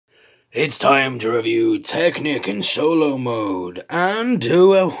It's time to review Teknique in solo mode and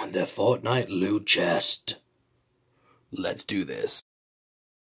duo the Fortnite loot chest. Let's do this.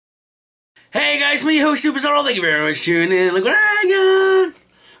 Hey guys, me host Superstar. Thank you very much for tuning in. Look what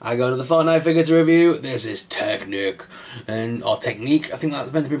I got to the Fortnite figure to review. This is Teknique, or Teknique, I think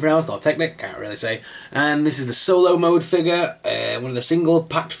that's meant to be pronounced, or Teknique, can't really say. And this is the solo mode figure, one of the single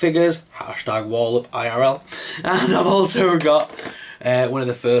packed figures, hashtag wall up IRL. And I've also got one of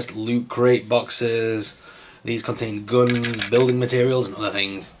the first loot crate boxes. These contain guns, building materials, and other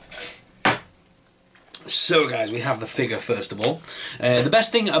things. So guys, we have the figure first of all. The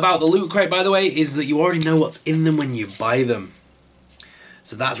best thing about the loot crate, by the way, is that you already know what's in them when you buy them.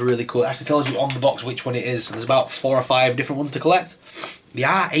 So that's really cool. It actually tells you on the box which one it is. There's about 4 or 5 different ones to collect. They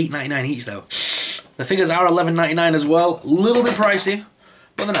are $8.99 each though. The figures are $11.99 as well. A little bit pricey,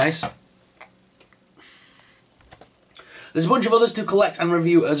 but they're nice. There's a bunch of others to collect and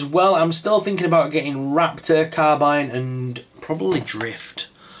review as well. I'm still thinking about getting Raptor, Carbine, and probably Drift.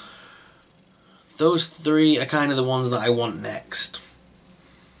 Those 3 are kind of the ones that I want next.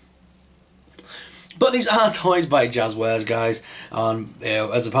 But these are toys by Jazwares, guys,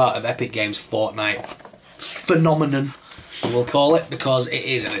 as a part of Epic Games' Fortnite phenomenon, we'll call it, because it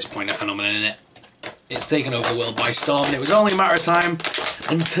is at this point a phenomenon, isn't it? It's taken over the world by storm, and it was only a matter of time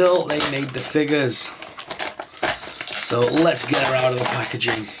until they made the figures. So let's get her out of the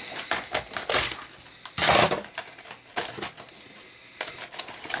packaging.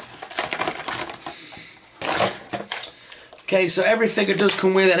 Okay, so every figure does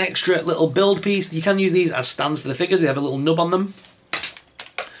come with an extra little build piece. You can use these as stands for the figures. They have a little nub on them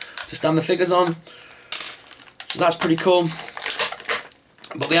to stand the figures on. So that's pretty cool.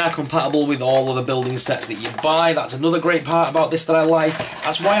 But they are compatible with all of the building sets that you buy. That's another great part about this that I like.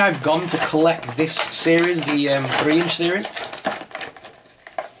 That's why I've gone to collect this series, the 3-inch series.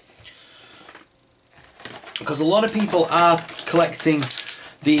 Because a lot of people are collecting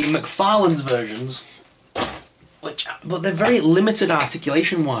the McFarlane's versions, but they're very limited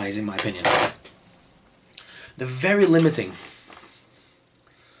articulation-wise, in my opinion. They're very limiting.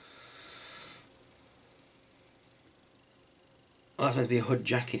 Oh, that's meant to be a hood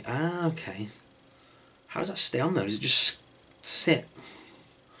jacket. Ah, okay. How does that stay on there? Does it just sit?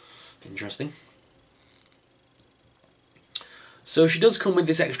 Interesting. So she does come with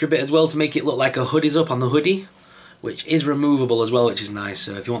this extra bit as well to make it look like a hood is up on the hoodie, which is removable as well, which is nice.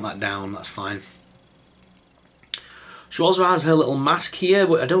 So if you want that down, that's fine. She also has her little mask here,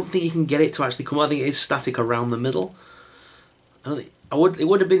 but I don't think you can get it to actually come. I think it is static around the middle. It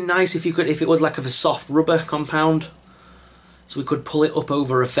would have been nice if it was like a soft rubber compound, so we could pull it up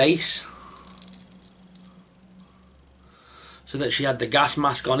over her face, so that she had the gas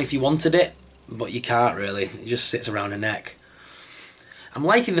mask on if you wanted it, but you can't really. It just sits around her neck. I'm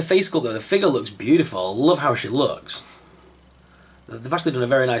liking the face sculpt though. The figure looks beautiful. I love how she looks. They've actually done a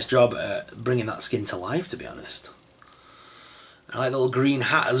very nice job at bringing that skin to life, to be honest. I like the little green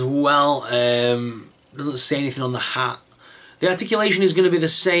hat as well. Doesn't say anything on the hat. The articulation is going to be the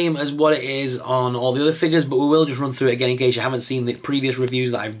same as what it is on all the other figures, but we will just run through it again in case you haven't seen the previous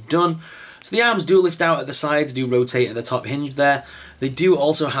reviews that I've done. So the arms do lift out at the sides, do rotate at the top hinge there. They do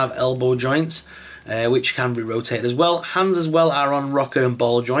also have elbow joints, which can be rotated as well. Hands as well are on rocker and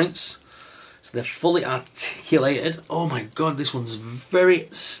ball joints. So they're fully articulated. Oh my god, this one's very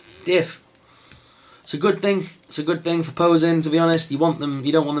stiff. It's a good thing. It's a good thing for posing, to be honest. You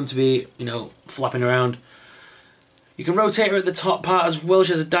don't want them to be, flapping around. You can rotate her at the top part as well.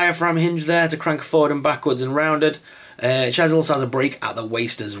 She has a diaphragm hinge there to crank forward and backwards and rounded. She also has a brake at the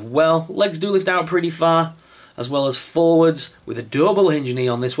waist as well. Legs do lift out pretty far, as well as forwards with a double hinge knee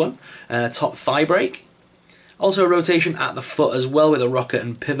on this one. Top thigh brake. Also a rotation at the foot as well with a rocker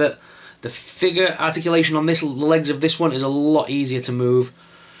and pivot. The figure articulation on the legs of this one is a lot easier to move.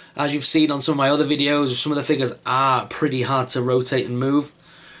 As you've seen on some of my other videos, some of the figures are pretty hard to rotate and move.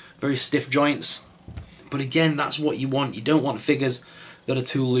 Very stiff joints. But again, that's what you want. You don't want figures that are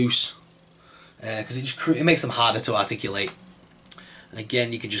too loose, because it makes them harder to articulate. And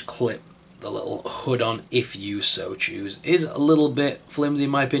again, you can just clip the little hood on if you so choose. It is a little bit flimsy in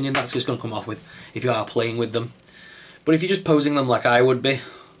my opinion. That's just going to come off with if you are playing with them. But if you're just posing them like I would be,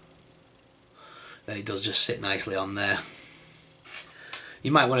 then it does just sit nicely on there.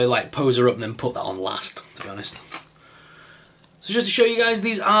 You might want to pose her up and then put that on last, to be honest. So just to show you guys,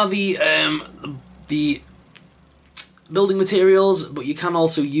 these are the building materials, but you can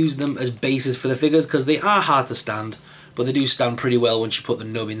also use them as bases for the figures because they are hard to stand, but they do stand pretty well once you put the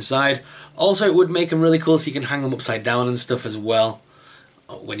nub inside. Also, it would make them really cool so you can hang them upside down and stuff as well.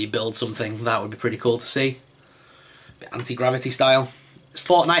 When you build something, that would be pretty cool to see. Anti-gravity style. It's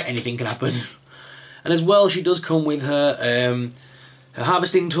Fortnite, anything can happen. And as well, she does come with her her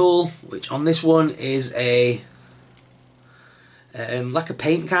harvesting tool, which on this one is a like a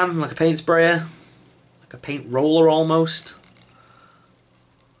paint can, like a paint sprayer, like a paint roller almost.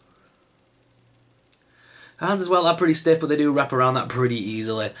 Her hands as well are pretty stiff, but they do wrap around that pretty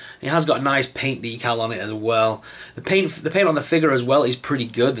easily. It has got a nice paint decal on it as well. The paint on the figure as well is pretty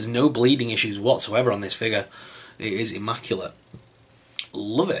good. There's no bleeding issues whatsoever on this figure. It is immaculate.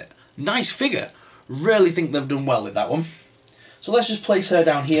 Love it. Nice figure. Really think they've done well with that one. So let's just place her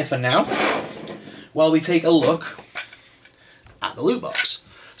down here for now, while we take a look at the loot box.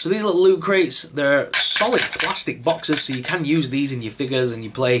 So these little loot crates, they're solid plastic boxes, so you can use these in your figures and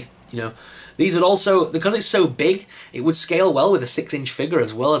you play, you know. These would also, because it's so big, it would scale well with a 6-inch figure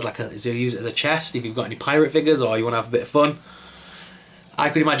as well as like to use it as a chest if you've got any pirate figures or you want to have a bit of fun. I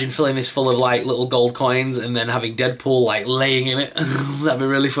could imagine filling this full of like little gold coins and then having Deadpool like laying in it. That'd be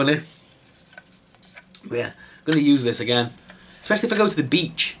really funny. But yeah, I'm going to use this again. Especially if I go to the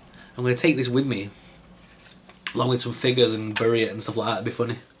beach. I'm going to take this with me. Along with some figures and bury it and stuff like that. It'd be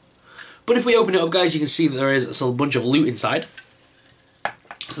funny. But if we open it up, guys, you can see that there is a bunch of loot inside.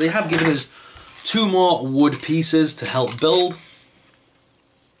 So they have given us 2 more wood pieces to help build.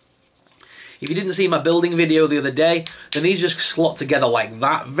 If you didn't see my building video the other day, then these just slot together like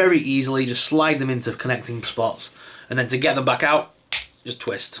that very easily. Just slide them into connecting spots. And then to get them back out, just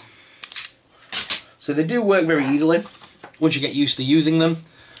twist. So they do work very easily once you get used to using them.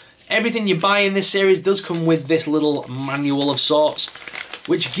 Everything you buy in this series does come with this little manual of sorts,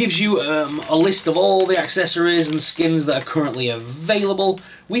 which gives you a list of all the accessories and skins that are currently available.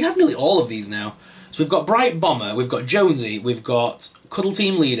 We have nearly all of these now. So we've got Bright Bomber, we've got Jonesy, we've got Cuddle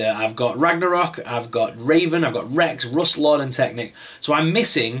Team Leader, I've got Ragnarok, I've got Raven, I've got Rex, Rust Lord and Teknique. So I'm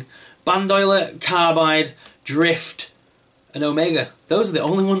missing Bandoiler, Carbide, Drift and Omega. Those are the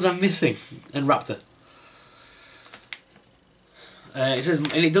only ones I'm missing. And Raptor. It says,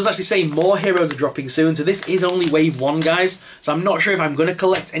 and it does actually say more heroes are dropping soon, so this is only Wave 1, guys. So I'm not sure if I'm going to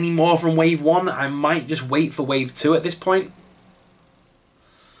collect any more from Wave 1. I might just wait for Wave 2 at this point.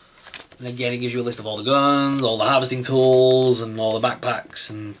 And again, it gives you a list of all the guns, all the harvesting tools, and all the backpacks.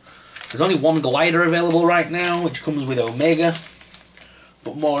 And there's only 1 glider available right now, which comes with Omega.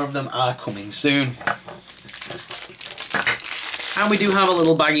 But more of them are coming soon. And we do have a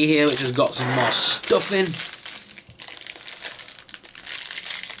little baggie here, which has got some more stuff in.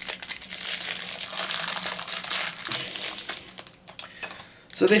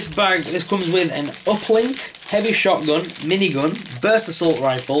 So this bag, this comes with an uplink, heavy shotgun, minigun, burst assault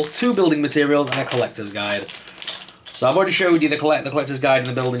rifle, 2 building materials, and a collector's guide. So I've already showed you the collector's guide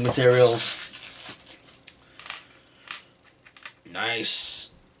and the building materials.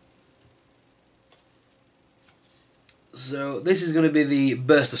 Nice. So this is going to be the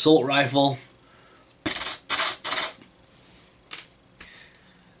burst assault rifle.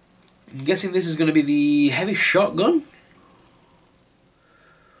 I'm guessing this is going to be the heavy shotgun.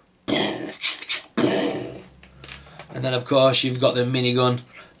 And then, of course, you've got the minigun.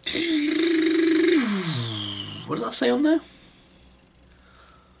 What does that say on there?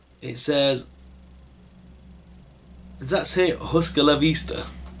 It says... Does that say Hasta la Vista?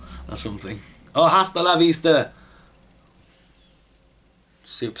 Or something? Oh, Hasta la Vista!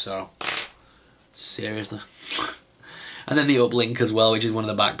 Super sorrow. Seriously. And then the uplink as well, which is one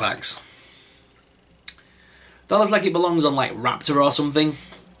of the backpacks. That looks like it belongs on, like, Raptor or something.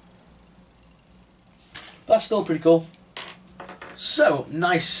 That's still pretty cool. So,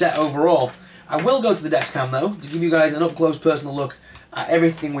 nice set overall. I will go to the desk cam though, to give you guys an up-close personal look at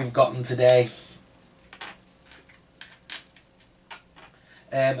everything we've gotten today.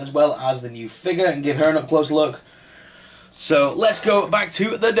 As well as the new figure, and give her an up-close look. So, let's go back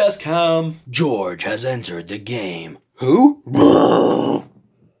to the desk cam. George has entered the game. Who?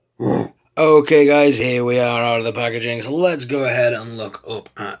 Okay guys, here we are out of the packaging. So let's go ahead and look up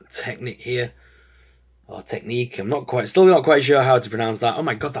at Teknique here. Or Teknique, still not quite sure how to pronounce that. Oh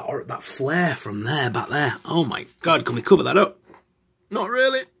my god, that flare from there, back there. Oh my god, can we cover that up? Not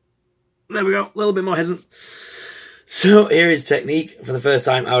really. There we go, a little bit more hidden. So here is Teknique for the first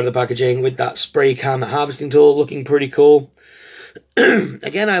time out of the packaging with that spray can, the harvesting tool, looking pretty cool.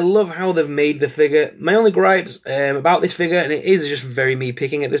 Again, I love how they've made the figure. My only gripes about this figure, and it is just very me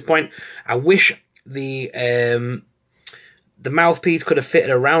picking at this point, I wish the mouthpiece could have fitted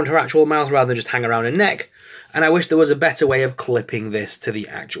around her actual mouth rather than just hang around her neck. And I wish there was a better way of clipping this to the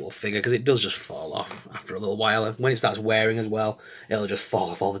actual figure, because it does just fall off after a little while. When it starts wearing as well, it'll just fall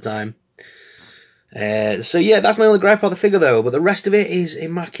off all the time. So yeah, that's my only gripe about the figure though, but the rest of it is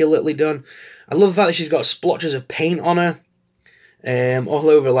immaculately done. I love the fact that she's got splotches of paint on her. all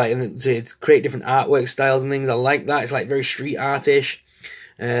over, like, to create different artwork styles and things. I like that. It's like very street artish.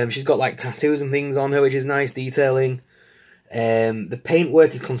 She's got like tattoos and things on her, which is nice detailing. The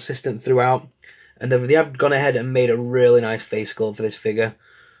paintwork is consistent throughout, and they have gone ahead and made a really nice face sculpt for this figure.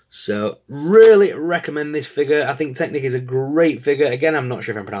 So, really recommend this figure. I think Teknique is a great figure. Again, I'm not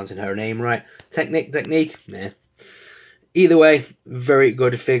sure if I'm pronouncing her name right. Teknique? Meh. Either way, very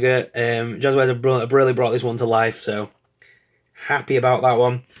good figure. Jazwares have really brought this one to life, so happy about that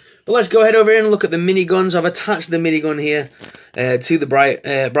one. But let's go ahead over here and look at the miniguns. I've attached the minigun here to the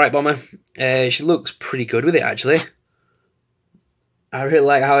Bright Bomber. She looks pretty good with it, actually. I really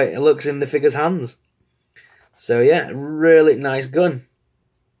like how it looks in the figure's hands. So yeah, really nice gun.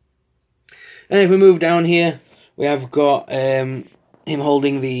 And if we move down here, we have got him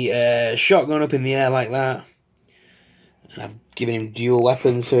holding the shotgun up in the air like that. And I've given him dual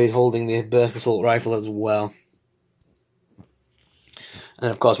weapons, so he's holding the burst assault rifle as well.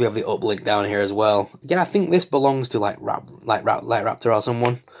 And of course we have the uplink down here as well. Again, I think this belongs to like Raptor or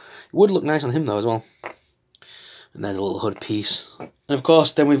someone. It would look nice on him though as well. And there's a little hood piece. And of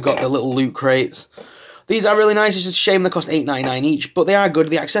course then we've got the little loot crates. These are really nice. It's just a shame they cost $8.99 each, but they are good.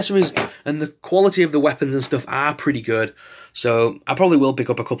 The accessories and the quality of the weapons and stuff are pretty good. So I probably will pick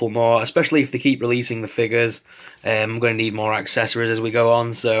up a couple more, especially if they keep releasing the figures. I'm going to need more accessories as we go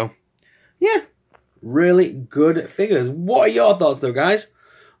on. So yeah, really good figures. What are your thoughts though, guys?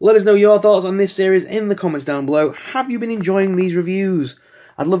 Let us know your thoughts on this series in the comments down below. Have you been enjoying these reviews?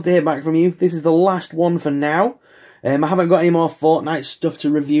 I'd love to hear back from you. This is the last one for now. I haven't got any more Fortnite stuff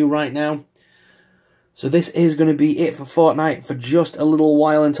to review right now. So this is going to be it for Fortnite for just a little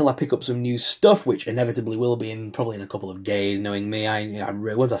while until I pick up some new stuff, which inevitably will be probably in a couple of days. Knowing me,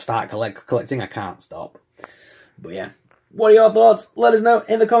 once I start collecting, I can't stop. But yeah, what are your thoughts? Let us know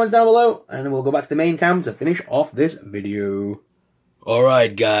in the comments down below, and then we'll go back to the main cam to finish off this video.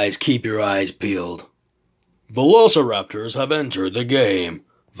 Alright guys, keep your eyes peeled. Velociraptors have entered the game.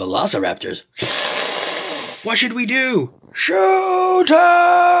 Velociraptors? What should we do? Shoot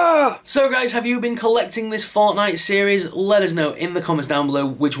her! So guys, have you been collecting this Fortnite series? Let us know in the comments down below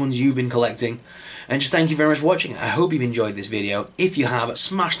which ones you've been collecting. And just thank you very much for watching. I hope you've enjoyed this video. If you have,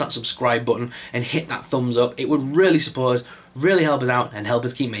 smash that subscribe button and hit that thumbs up. It would really support us, really help us out, and help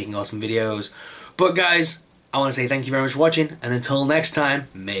us keep making awesome videos. But guys, I want to say thank you very much for watching, and until next time,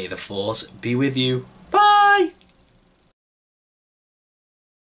 may the Force be with you.